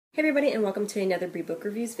Hey everybody, and welcome to another book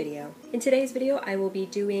reviews video. In today's video I will be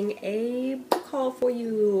doing a book haul for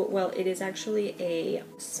you. Well, it is actually a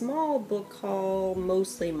small book haul,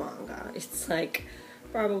 mostly manga. It's like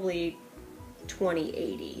probably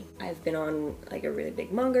 2080. I've been on like a really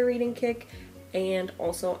big manga reading kick, and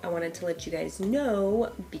also I wanted to let you guys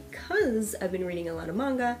know, because I've been reading a lot of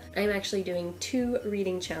manga, I'm actually doing 2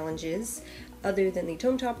 reading challenges. Other than the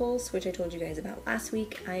tome topples, which I told you guys about last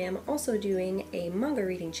week, I am also doing a manga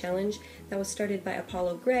reading challenge that was started by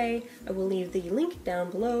Apollo Gray. I will leave the link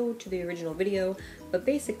down below to the original video, but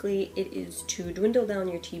basically it is to dwindle down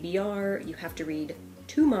your TBR. You have to read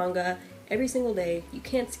 2 manga every single day. You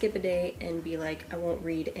can't skip a day and be like, I won't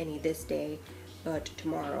read any this day, but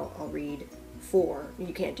tomorrow I'll read 4.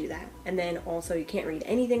 You can't do that. And then also you can't read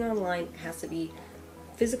anything online. It has to be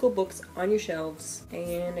physical books on your shelves,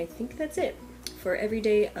 and I think that's it for every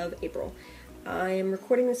day of April. I am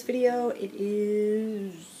recording this video, it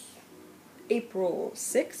is April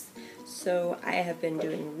 6th, so I have been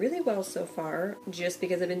doing really well so far. Just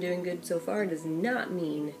because I've been doing good so far does not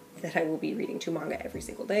mean that I will be reading 2 manga every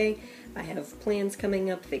single day. I have plans coming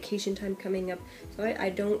up, vacation time coming up, so I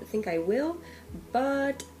don't think I will,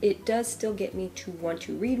 but it does still get me to want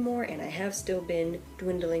to read more, and I have still been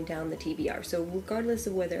dwindling down the TBR. So regardless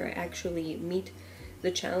of whether I actually meet the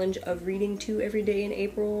challenge of reading 2 every day in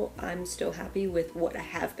April, I'm still happy with what I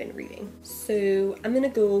have been reading. So I'm gonna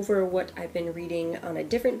go over what I've been reading on a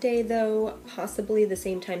different day though, possibly the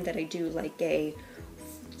same time that I do like a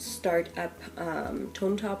start up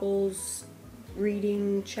tome topples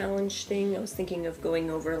reading challenge thing. I was thinking of going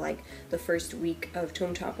over like the first week of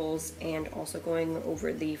tome topples and also going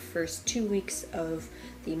over the first 2 weeks of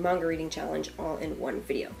the manga reading challenge all in one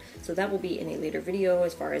video. So that will be in a later video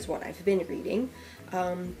as far as what I've been reading.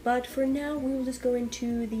 But for now we will just go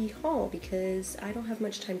into the haul because I don't have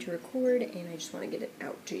much time to record and I just want to get it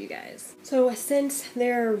out to you guys. So since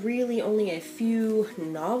there are really only a few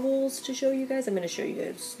novels to show you guys, I'm going to show you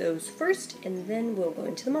guys those first and then we'll go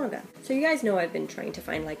into the manga. So you guys know I've been trying to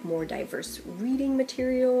find like more diverse reading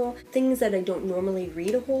material, things that I don't normally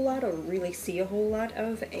read a whole lot or really see a whole lot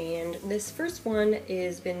of, and this first one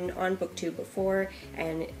has been on BookTube before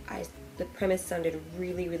and the premise sounded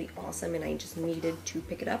really awesome and I just needed to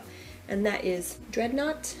pick it up, and that is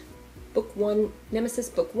Dreadnought Book 1, Nemesis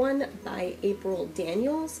Book 1 by April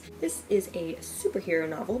Daniels. This is a superhero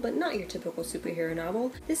novel, but not your typical superhero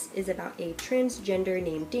novel. This is about a transgender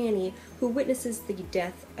named Danny who witnesses the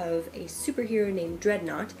death of a superhero named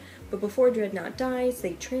Dreadnought, but before Dreadnought dies,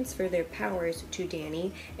 they transfer their powers to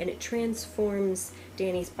Danny, and it transforms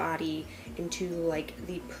Danny's body into like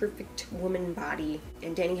the perfect woman body,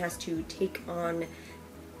 and Danny has to take on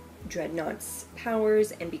Dreadnought's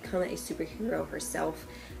powers and become a superhero herself.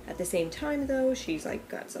 At the same time though, she's like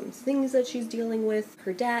got some things that she's dealing with.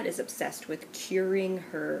 Her dad is obsessed with curing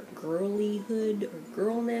her girlyhood or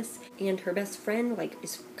girlness, and her best friend like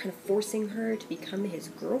is kind of forcing her to become his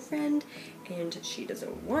girlfriend, and she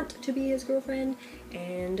doesn't want to be his girlfriend.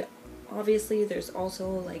 And obviously there's also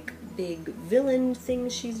like big villain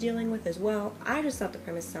things she's dealing with as well. I just thought the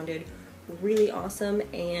premise sounded really awesome,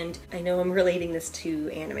 and I know I'm relating this to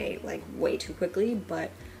anime like way too quickly, but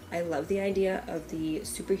I love the idea of the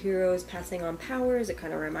superheroes passing on powers. It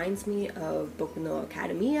kind of reminds me of Boku no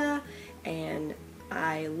Academia, and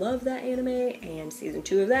I love that anime, and season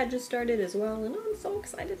 2 of that just started as well, and I'm so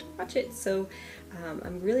excited to watch it. So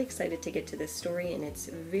I'm really excited to get to this story, and its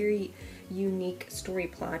very unique story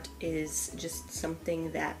plot is just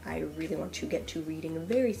something that I really want to get to reading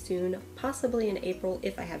very soon, possibly in April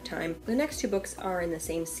if I have time. The next 2 books are in the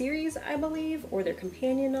same series, I believe, or they're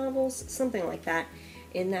companion novels, something like that,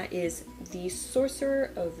 and that is The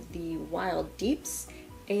Sorcerer of the Wild Deeps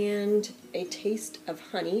and A Taste of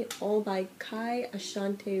Honey, all by Kai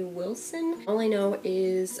Ashante Wilson. All I know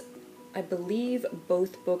is I believe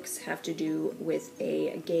both books have to do with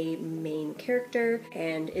a gay main character,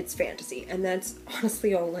 and it's fantasy, and that's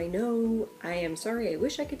honestly all I know. I am sorry, I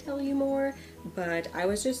wish I could tell you more, but I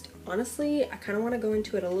was just, honestly, I kind of want to go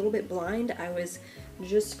into it a little bit blind. I was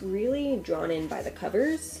just really drawn in by the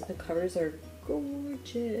covers. The covers are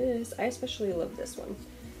gorgeous. I especially love this one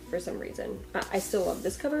for some reason. I still love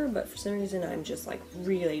this cover, but for some reason I'm just like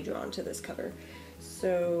really drawn to this cover.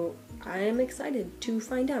 So I am excited to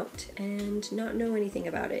find out and not know anything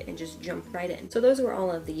about it and just jump right in. So those were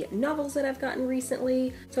all of the novels that I've gotten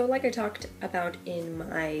recently. So like I talked about in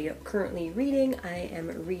my currently reading, I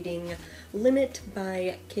am reading Limit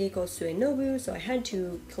by Keiko Suenobu, so I had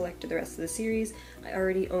to collect the rest of the series. I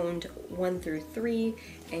already owned 1 through 3,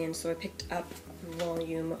 and so I picked up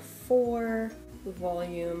volume 4,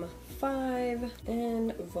 volume 5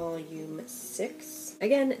 and volume 6.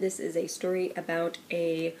 Again, this is a story about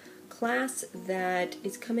a class that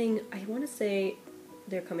is coming, I want to say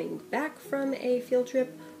they're coming back from a field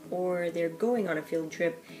trip, or they're going on a field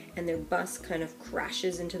trip and their bus kind of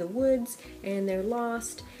crashes into the woods and they're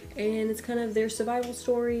lost, and it's kind of their survival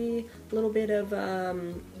story, a little bit of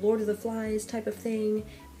Lord of the Flies type of thing,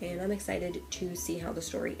 and I'm excited to see how the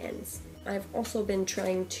story ends. I've also been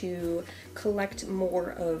trying to collect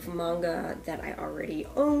more of manga that I already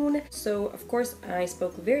own, so of course I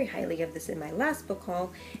spoke very highly of this in my last book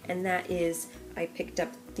haul, and that is I picked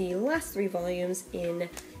up the last 3 volumes in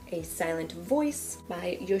A Silent Voice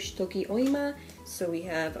by Yoshitoki Oima. So we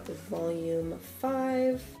have volume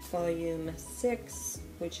 5, volume 6,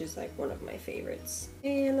 which is like one of my favorites,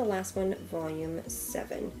 and the last one, volume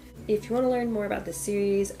 7. If you want to learn more about this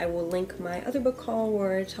series, I will link my other book haul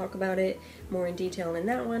where I talk about it more in detail in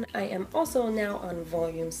that one. I am also now on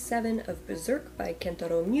volume 7 of Berserk by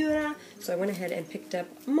Kentaro Miura, so I went ahead and picked up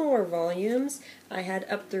more volumes. I had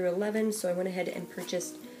up through 11, so I went ahead and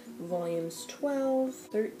purchased volumes 12,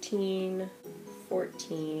 13,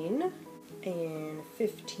 14, and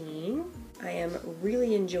 15. I am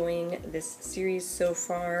really enjoying this series so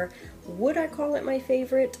far. Would I call it my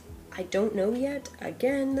favorite? I don't know yet.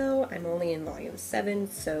 Again, though, I'm only in volume 7,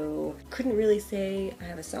 so couldn't really say I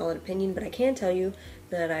have a solid opinion, but I can tell you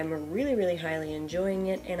that I'm really highly enjoying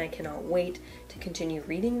it, and I cannot wait to continue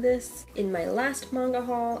reading this. In my last manga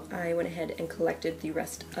haul, I went ahead and collected the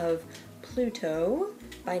rest of Pluto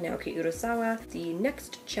by Naoki Urasawa. The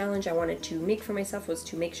next challenge I wanted to make for myself was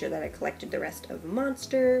to make sure that I collected the rest of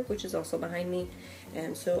Monster, which is also behind me,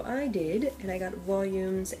 and so I did, and I got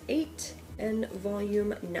volumes 8 and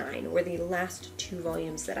volume 9 were the last 2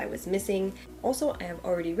 volumes that I was missing. Also, I have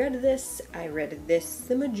already read this. I read this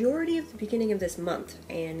the majority of the beginning of this month,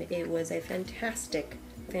 and it was a fantastic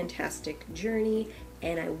journey,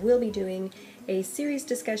 and I will be doing a series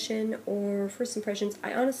discussion or first impressions.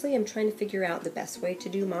 I honestly am trying to figure out the best way to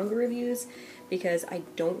do manga reviews because I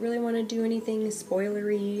don't really want to do anything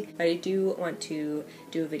spoilery, but I do want to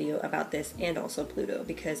do a video about this and also Pluto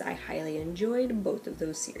because I highly enjoyed both of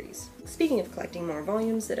those series. Speaking of collecting more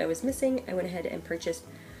volumes that I was missing, I went ahead and purchased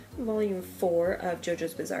volume 4 of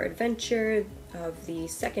JoJo's Bizarre Adventure of the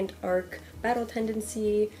second arc, Battle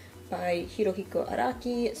Tendency, by Hirohiko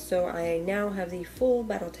Araki, so I now have the full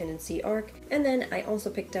Battle Tendency arc. And then I also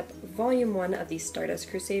picked up volume 1 of the Stardust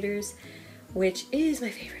Crusaders, which is my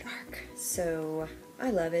favorite arc, so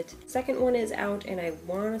I love it. Second one is out, and I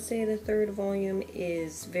want to say the third volume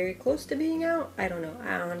is very close to being out. I don't know,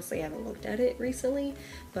 I honestly haven't looked at it recently,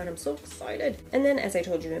 but I'm so excited. And then, as I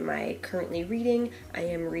told you in my currently reading, I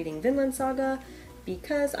am reading Vinland Saga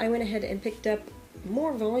because I went ahead and picked up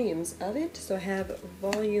more volumes of it. So I have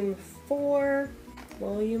volume 4,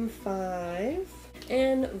 volume 5,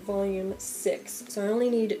 and volume 6. So I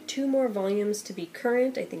only need 2 more volumes to be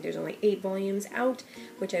current. I think there's only 8 volumes out,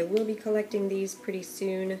 which I will be collecting these pretty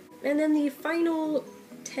soon. And then the final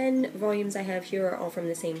 10 volumes I have here are all from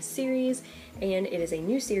the same series, and it is a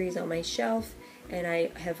new series on my shelf, and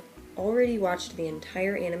I have already watched the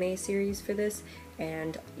entire anime series for this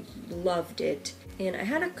and loved it. And I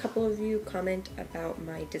had a couple of you comment about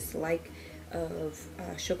my dislike of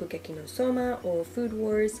Shokugeki no Soma or Food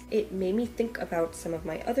Wars. It made me think about some of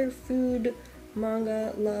my other food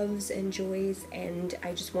manga loves and joys, and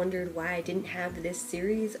I just wondered why I didn't have this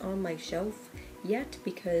series on my shelf yet,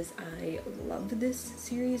 because I loved this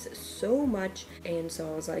series so much, and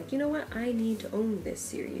so I was like, you know what, I need to own this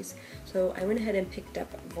series. So I went ahead and picked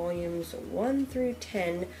up volumes 1 through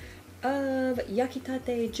 10 of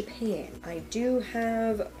Yakitate Japan. I do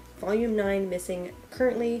have volume 9 missing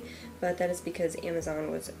currently, but that is because Amazon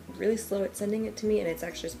was really slow at sending it to me, and it's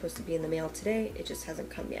actually supposed to be in the mail today. It just hasn't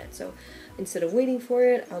come yet, so instead of waiting for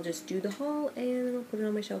it, I'll just do the haul and I'll put it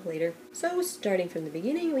on my shelf later. So starting from the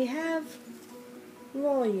beginning, we have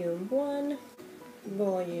volume 1,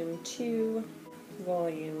 volume 2,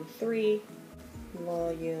 volume 3,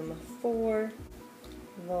 volume 4,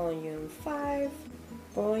 volume 5,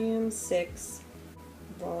 volume 6,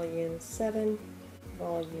 volume 7,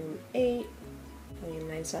 volume 8, volume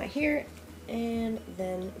 9's not here, and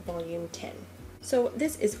then volume 10. So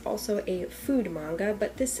this is also a food manga,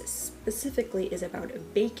 but this specifically is about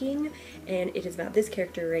baking, and it is about this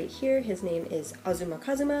character right here. His name is Azuma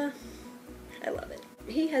Kazuma. I love it.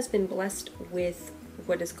 He has been blessed with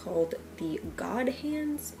what is called the God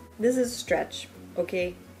Hands. This is a stretch,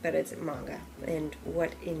 okay? But it's manga, and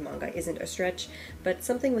what in manga isn't a stretch, but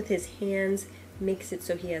something with his hands makes it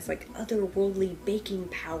so he has like otherworldly baking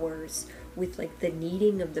powers with like the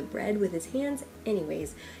kneading of the bread with his hands.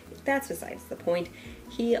 Anyways, that's besides the point.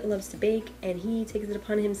 He loves to bake, and he takes it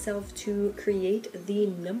upon himself to create the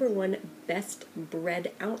 #1 best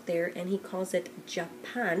bread out there, and he calls it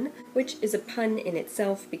Japan, which is a pun in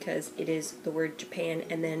itself because it is the word Japan,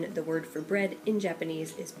 and then the word for bread in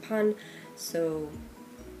Japanese is pan, so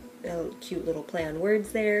a cute little play on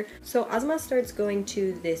words there. So Azuma starts going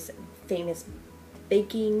to this famous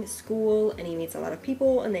baking school, and he meets a lot of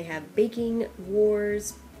people, and they have baking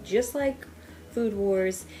wars, just like food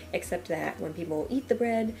wars, except that when people eat the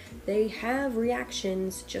bread, they have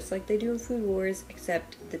reactions just like they do in food wars,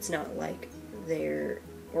 except it's not like they're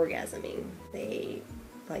orgasming. They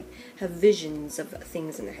like have visions of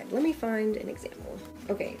things in their head. Let me find an example.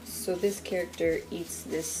 Okay, so this character eats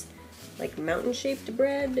this like mountain-shaped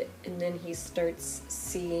bread, and then he starts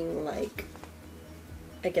seeing, like,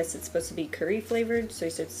 I guess it's supposed to be curry flavored, so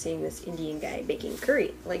he starts seeing this Indian guy baking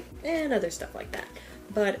curry, like, and other stuff like that.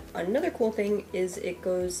 But another cool thing is it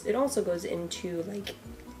also goes into like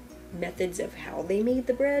methods of how they made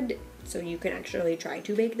the bread, so you can actually try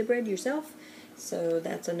to bake the bread yourself. So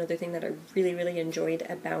that's another thing that I really enjoyed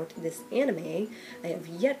about this anime. I have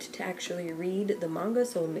yet to actually read the manga,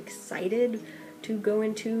 so I'm excited to go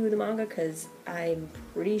into the manga because I'm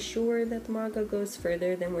pretty sure that the manga goes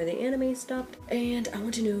further than where the anime stopped, and I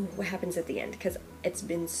want to know what happens at the end because it's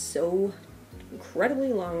been so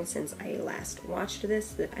incredibly long since I last watched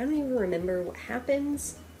this that I don't even remember what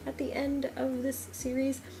happens at the end of this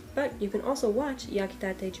series. But you can also watch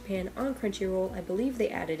Yakitate Japan on Crunchyroll. I believe they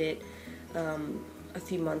added it a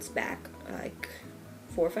few months back, like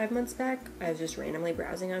 4 or 5 months back. I was just randomly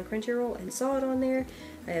browsing on Crunchyroll and saw it on there.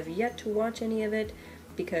 I have yet to watch any of it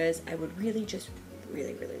because I would really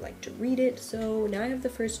like to read it. So now I have the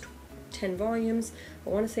first 10 volumes. I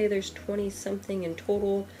want to say there's 20 something in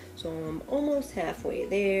total, so I'm almost halfway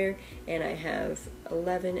there, and I have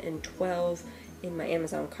 11 and 12 in my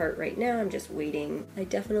Amazon cart right now. I'm just waiting. I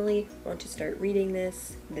definitely want to start reading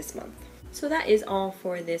this month. So that is all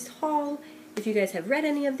for this haul. If you guys have read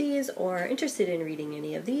any of these or are interested in reading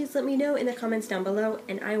any of these, let me know in the comments down below,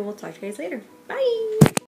 and I will talk to you guys later. Bye!